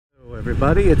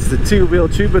Everybody, it's the Two-Wheel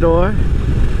Troubadour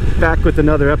back with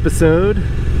another episode,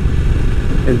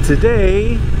 and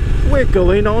today we're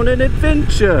going on an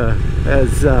adventure,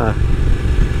 as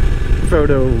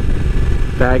Frodo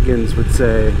Baggins would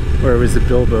say, or was it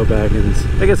Bilbo Baggins?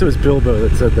 I guess it was Bilbo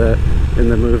that said that in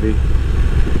the movie.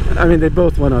 I mean, they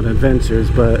both went on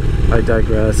adventures, but I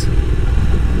digress.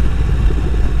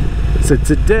 So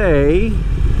today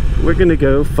we're gonna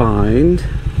go find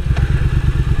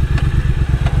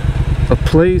a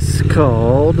place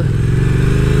called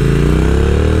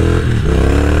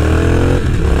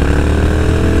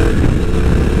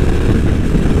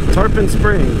Tarpon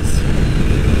Springs,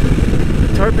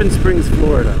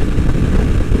 Florida.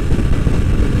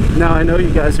 Now I know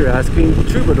you guys are asking,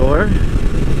 Troubadour,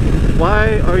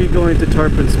 why are you going to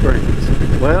Tarpon Springs?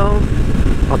 Well,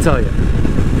 I'll tell you.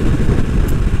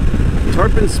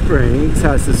 Tarpon Springs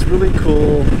has this really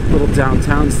cool little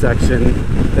downtown section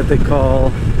that they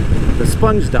call the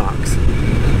Sponge Docks.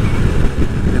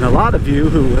 And a lot of you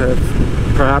who have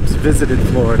perhaps visited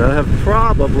Florida have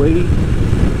probably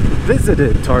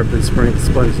visited Tarpon Springs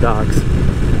Sponge Docks.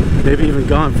 Maybe even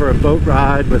gone for a boat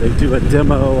ride where they do a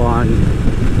demo on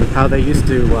how they used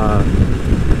to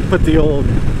put the old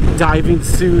diving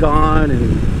suit on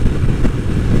and,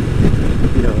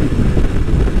 you know,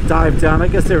 dive down. I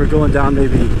guess they were going down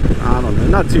maybe, I don't know,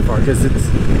 not too far, because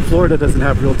Florida doesn't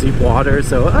have real deep water,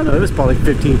 so I don't know, it was probably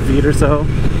 15 feet or so.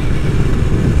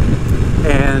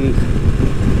 And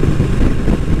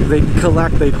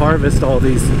they'd harvest all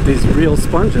these real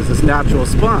sponges, this natural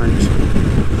sponge,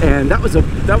 and that was a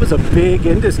big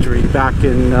industry back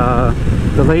in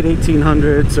the late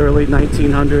 1800s, early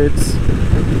 1900s.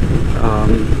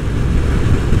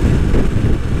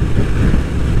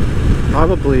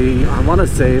 Probably, I want to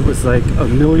say it was like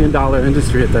 $1 million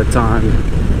industry at that time.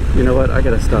 You know what? I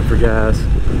gotta stop for gas.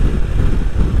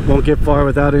 Won't get far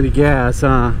without any gas,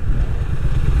 huh?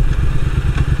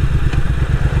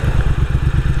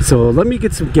 So let me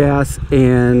get some gas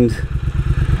and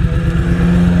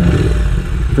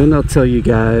then I'll tell you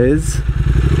guys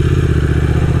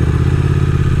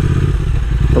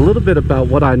a little bit about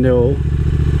what I know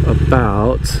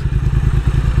about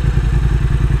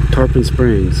Tarpon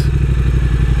Springs.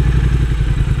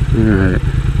 Alright.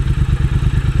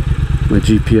 My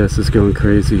GPS is going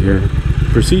crazy here.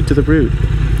 Proceed to the route.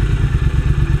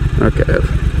 Okay.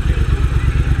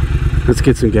 Let's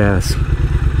get some gas.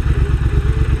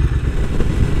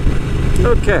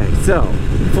 Okay, so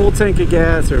full tank of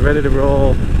gas, we're ready to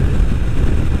roll.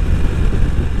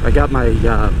 I got my,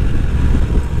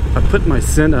 I put my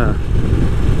Senna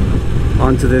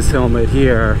onto this helmet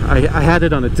here. I had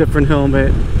it on a different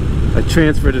helmet. I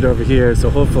transferred it over here, so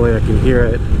hopefully I can hear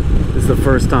it. This is the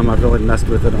first time I've really messed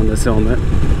with it on this helmet,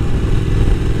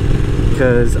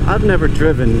 because I've never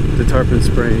driven to Tarpon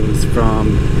Springs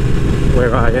from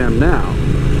where I am now.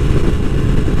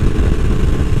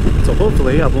 So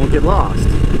hopefully I won't get lost.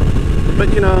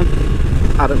 But you know,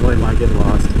 I don't really mind getting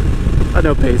lost. I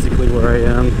know basically where I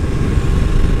am.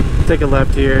 Take a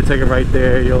left here, take a right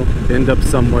there, you'll end up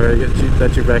somewhere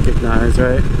that you recognize,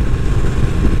 right?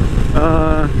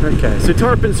 Okay, so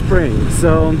Tarpon Springs.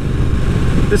 So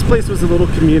this place was a little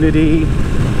community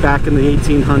back in the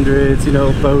 1800s, you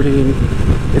know, boating.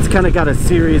 It's kind of got a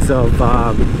series of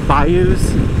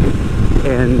bayous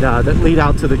and that lead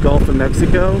out to the Gulf of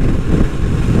Mexico.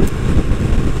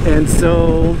 And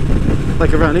so,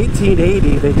 like around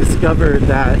 1880, they discovered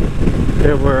that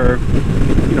there were,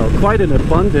 you know, quite an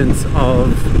abundance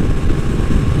of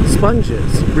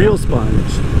sponges, real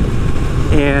sponge.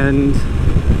 And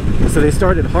so they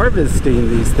started harvesting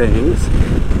these things,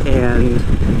 and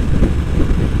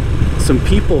some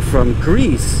people from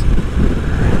Greece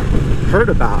heard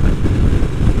about it.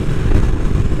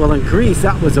 Well, in Greece,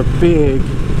 that was a big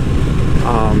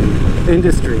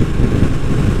industry.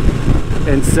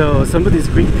 And so some of these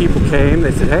Greek people came,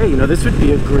 they said, hey, you know, this would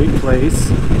be a great place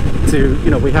to,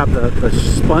 you know, we have the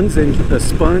sponge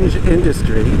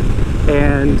industry,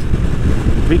 and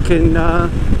we can,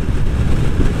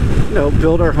 you know,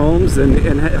 build our homes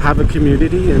and have a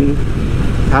community and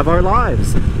have our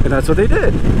lives. And that's what they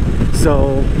did.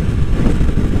 So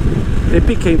it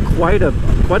became quite a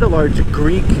large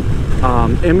Greek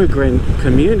immigrant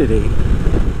community.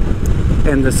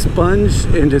 And the sponge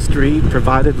industry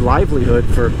provided livelihood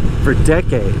for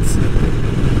decades,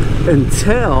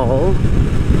 until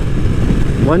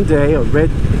one day a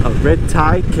red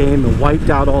tide came and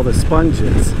wiped out all the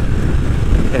sponges,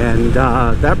 and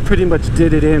that pretty much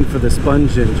did it in for the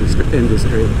sponge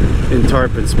industry in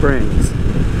Tarpon Springs.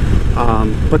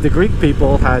 But the Greek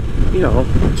people had, you know,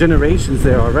 generations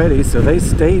there already, so they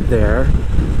stayed there,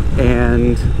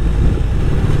 and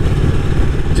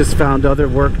just found other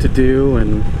work to do,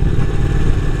 and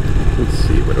let's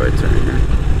see, what do I turn here?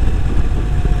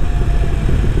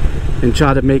 And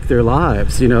try to make their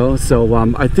lives, you know. So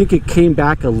I think it came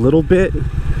back a little bit,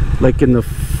 like in the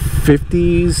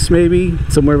 50s maybe,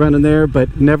 somewhere around in there,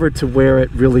 but never to where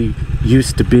it really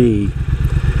used to be.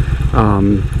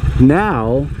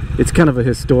 Now it's kind of a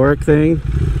historic thing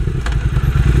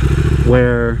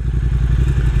where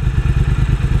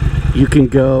you can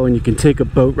go and you can take a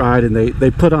boat ride, and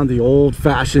they put on the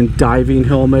old-fashioned diving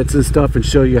helmets and stuff and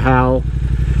show you how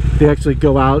they actually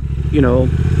go out, you know,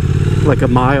 like a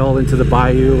mile into the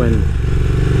bayou, and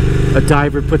a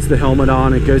diver puts the helmet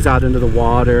on and goes out into the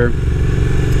water,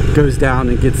 goes down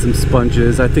and gets some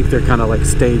sponges. I think they're kind of like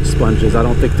stage sponges. I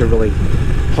don't think they're really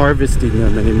harvesting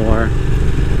them anymore.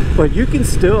 But you can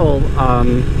still,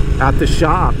 at the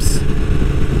shops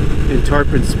in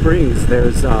Tarpon Springs,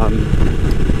 there's,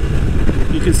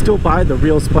 you can still buy the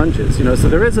real sponges, you know. So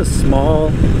there is a small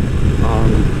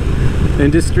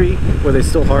industry where they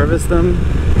still harvest them,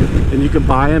 and you can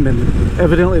buy them, and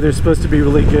evidently they're supposed to be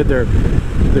really good. They're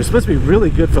supposed to be really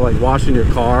good for like washing your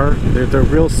car. They're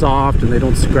real soft and they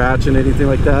don't scratch and anything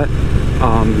like that.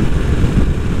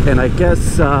 And I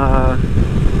guess I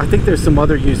think there's some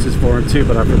other uses for them too,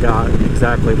 but I forgot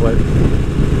exactly what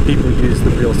people use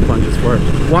the real sponges for.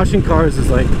 Washing cars is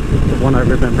like the one I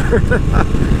remember.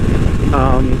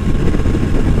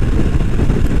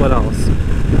 What else?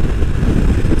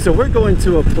 So we're going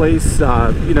to a place,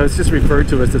 you know, it's just referred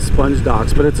to as the Sponge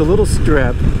Docks, but it's a little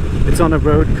strip. It's on a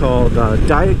road called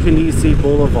Diakonisi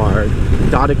Boulevard.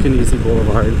 Diakonisi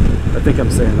Boulevard. I think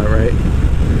I'm saying that right.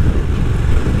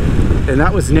 And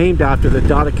that was named after the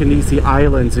Diakonisi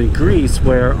Islands in Greece,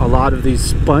 where a lot of these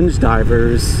sponge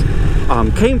divers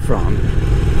came from.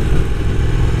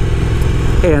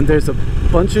 And there's a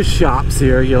bunch of shops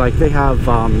here. You're like, they have,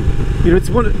 you know,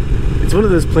 it's one of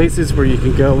those places where you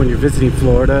can go when you're visiting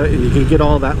Florida, and you can get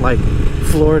all that like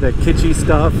Florida kitschy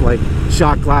stuff, like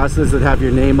shot glasses that have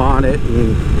your name on it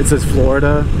and it says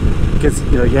Florida, because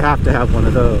you know you have to have one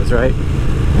of those, right?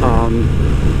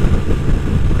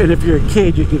 And if you're a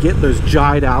kid, you can get those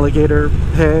giant alligator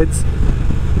heads.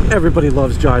 Everybody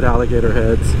loves giant alligator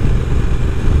heads,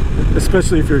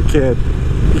 especially if you're a kid.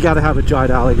 You got to have a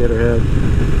giant alligator head.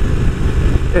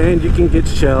 And you can get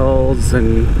shells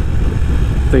and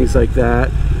things like that.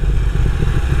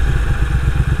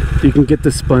 You can get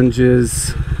the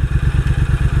sponges.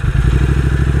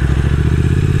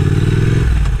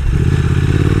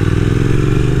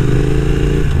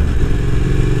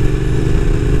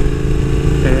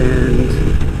 And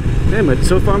damn,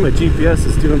 so far my GPS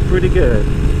is doing pretty good.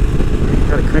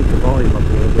 Gotta crank the volume up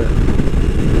a little bit.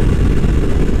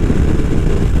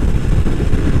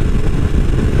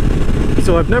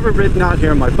 So I've never ridden out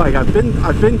here on my bike. I've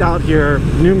been out here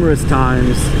numerous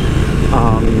times.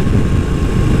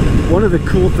 One of the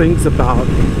cool things about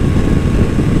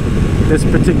this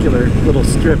particular little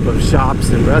strip of shops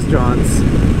and restaurants,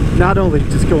 not only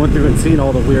just going through and seeing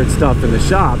all the weird stuff in the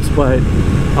shops, but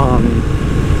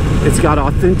it's got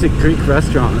authentic Greek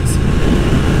restaurants.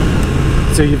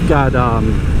 So you've got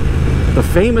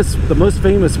the most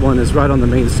famous one is right on the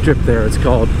main strip there. It's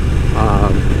called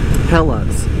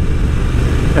Hella's.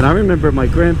 And I remember my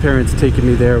grandparents taking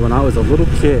me there when I was a little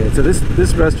kid. So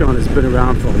this restaurant has been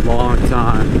around for a long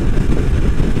time.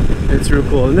 It's real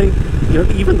cool. And they, you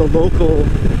know, even the local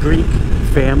Greek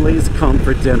families come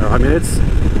for dinner. I mean, it's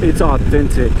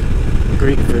authentic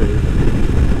Greek food.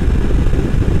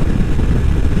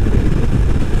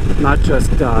 Not just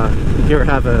here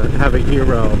have a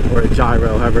gyro or a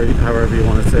gyro, however you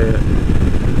want to say it.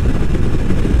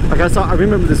 Like I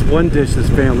remember this one dish this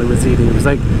family was eating. It was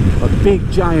like a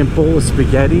big giant bowl of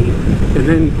spaghetti, and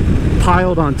then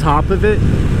piled on top of it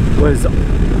was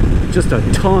just a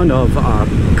ton of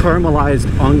caramelized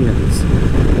onions.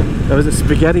 That was a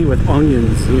spaghetti with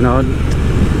onions, you know.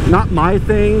 Not my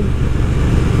thing,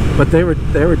 but they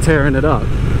were tearing it up.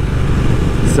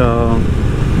 So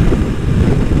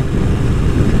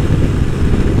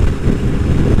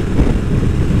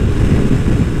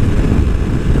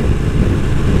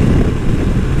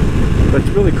but it's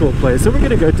a really cool place. So we're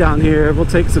gonna go down here, we'll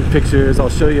take some pictures, I'll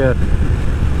show you.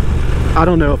 I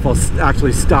don't know if I'll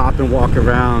actually stop and walk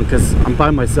around because I'm by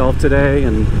myself today,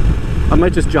 and I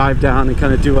might just drive down and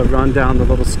kind of do a run down the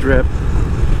little strip,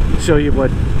 show you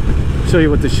what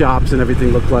the shops and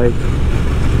everything look like,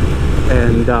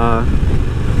 and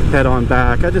head on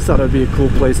back. I just thought it would be a cool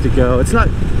place to go. It's not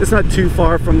too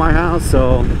far from my house,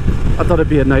 so I thought it'd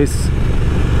be a nice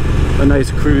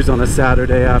cruise on a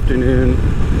Saturday afternoon.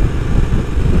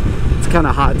 It's kind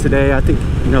of hot today. I think,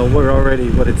 you know, we're already,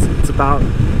 what, it's about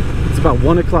It's about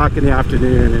 1 o'clock in the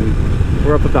afternoon, and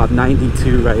we're up about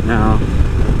 92 right now.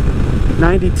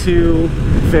 92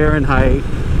 Fahrenheit.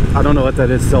 I don't know what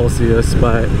that is Celsius,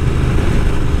 but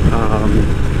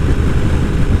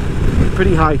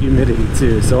pretty high humidity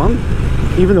too. So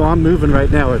even though I'm moving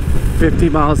right now at 50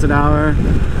 miles an hour,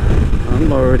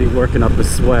 I'm already working up a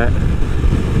sweat.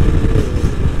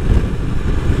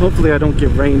 Hopefully I don't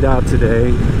get rained out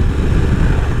today.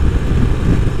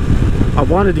 I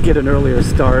wanted to get an earlier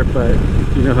start, but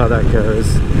you know how that goes.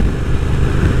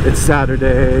 It's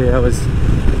Saturday. I was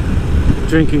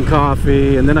drinking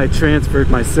coffee, and then I transferred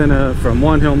my Senna from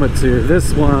one helmet to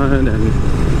this one, and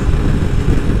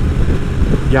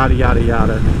yada yada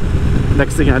yada.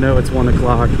 Next thing I know, it's 1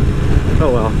 o'clock.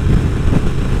 Oh well.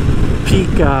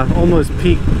 Peak, almost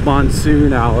peak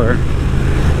monsoon hour.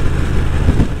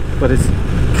 But it's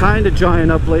kind of drying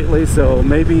up lately, so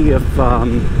maybe if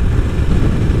I'm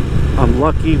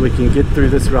lucky, we can get through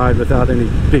this ride without any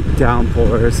big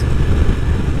downpours.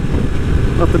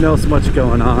 Nothing else much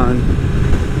going on.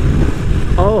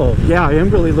 Oh yeah, I am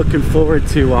really looking forward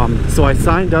to so I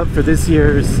signed up for this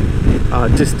year's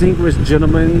Distinguished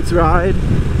Gentleman's Ride.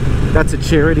 That's a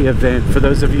charity event. For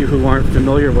those of you who aren't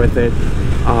familiar with it,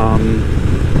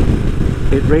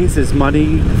 it raises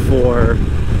money for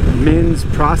men's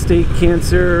prostate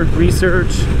cancer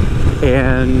research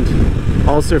and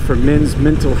also for men's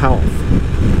mental health.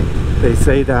 They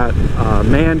say that a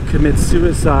man commits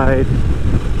suicide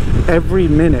every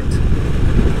minute.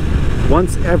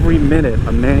 Once every minute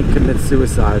a man commits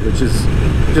suicide, which is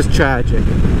just tragic.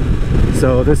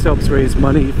 So this helps raise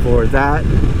money for that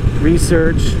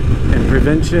research and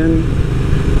prevention,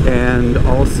 and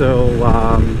also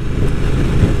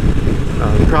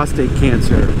prostate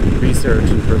cancer research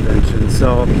and prevention.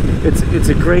 So it's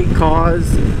a great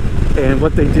cause, and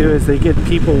what they do is they get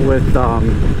people with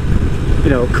you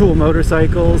know, cool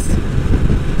motorcycles.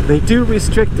 They do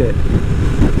restrict it.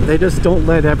 They just don't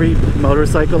let every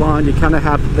motorcycle on. You kind of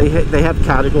have, they have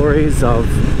categories of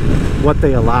what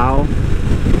they allow,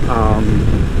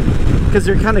 because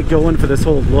they're kind of going for this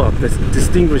whole look, this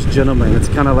distinguished gentleman. It's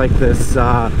kind of like this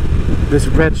this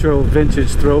retro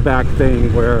vintage throwback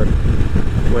thing where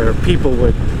people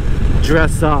would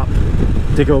dress up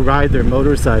to go ride their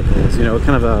motorcycles, you know,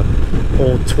 kind of a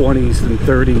old 20s and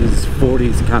 30s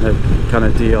 40s kind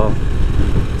of deal.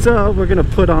 So we're gonna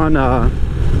put on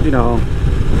you know,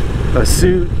 a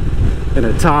suit and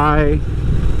a tie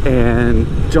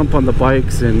and jump on the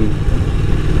bikes and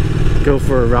go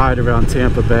for a ride around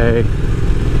Tampa Bay.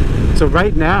 So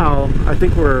right now I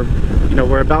think we're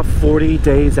about 40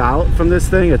 days out from this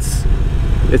thing.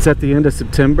 It's at the end of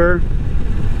September,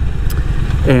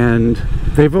 and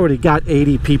they've already got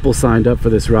 80 people signed up for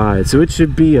this ride, so it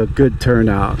should be a good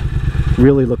turnout.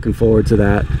 Really looking forward to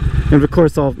that. And of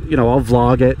course I'll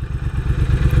vlog it.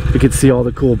 You can see all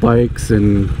the cool bikes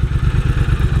and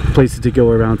places to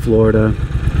go around Florida.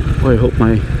 Oh, I hope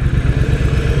my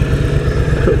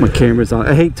camera's on.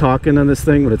 I hate talking on this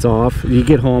thing when it's off. You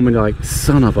get home and you're like,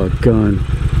 son of a gun.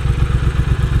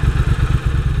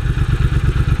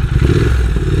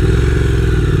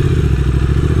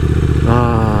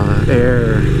 Ah,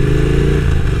 air.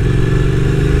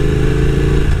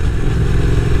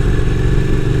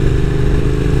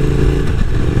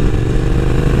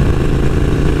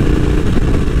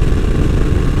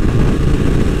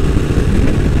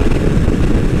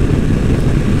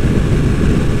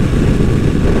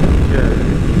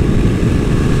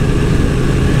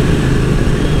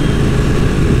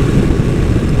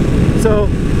 So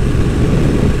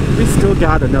we still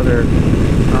got another,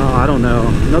 I don't know,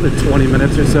 another 20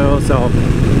 minutes or so. So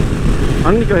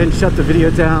I'm gonna go ahead and shut the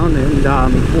video down, and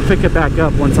we'll pick it back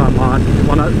up once I'm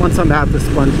once I'm at the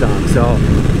sponge dock. So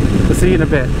we'll see you in a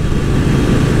bit.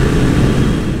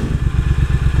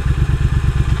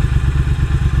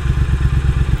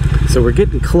 So we're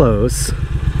getting close.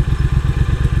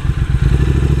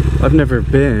 I've never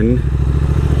been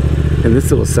in this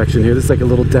little section here. This is like a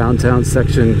little downtown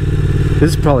section.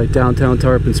 This is probably downtown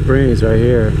Tarpon Springs right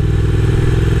here.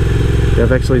 Yeah,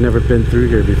 I've actually never been through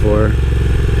here before.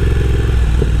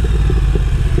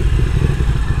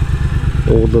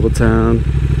 Old little town.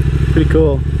 Pretty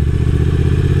cool.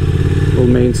 Little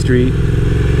main street.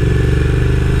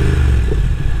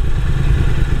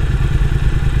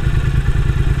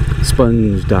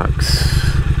 Sponge docks.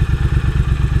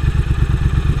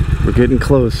 We're getting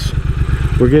close.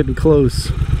 We're getting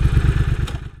close.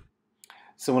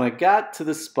 So when I got to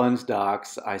the sponge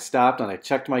docks, I stopped and I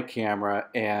checked my camera,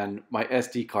 and my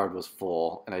SD card was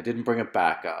full, and I didn't bring it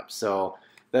back up. So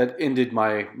that ended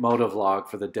my motovlog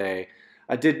for the day.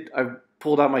 I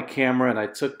pulled out my camera and I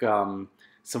took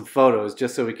some photos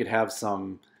just so we could have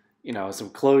some, you know, some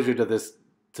closure to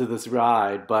this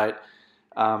ride. But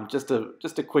just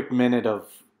a quick minute of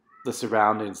the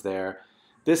surroundings there.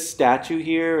 This statue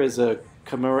here is a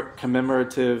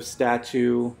commemorative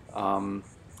statue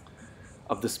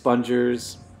of the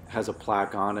Spongers. Has a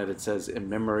plaque on it. It says in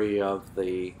memory of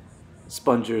the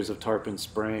Spongers of Tarpon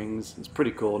Springs. It's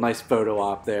pretty cool. Nice photo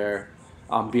op there.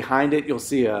 Behind it, you'll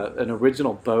see an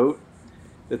original boat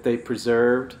that they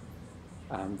preserved.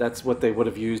 That's what they would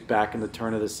have used back in the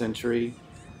turn of the century.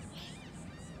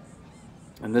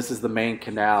 And this is the main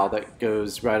canal that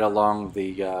goes right along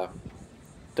the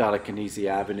Dodekaneese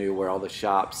Avenue where all the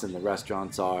shops and the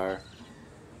restaurants are.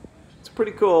 It's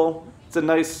pretty cool. It's a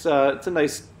nice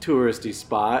touristy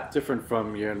spot, different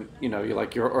from your, you know,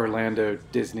 your Orlando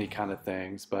Disney kind of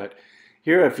things. But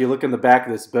here, if you look in the back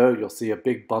of this boat, you'll see a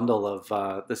big bundle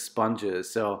of the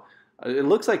sponges. So it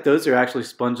looks like those are actually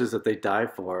sponges that they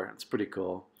dive for. It's pretty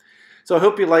cool. So I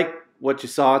hope you like what you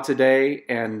saw today,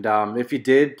 and if you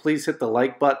did, please hit the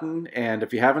like button. And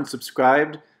if you haven't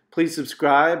subscribed, please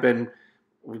subscribe. And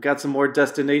we've got some more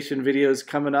destination videos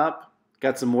coming up.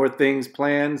 Got some more things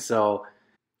planned. So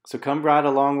come ride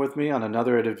along with me on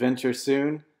another adventure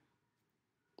soon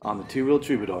on the Two-Wheel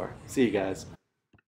Troubadour. See you guys.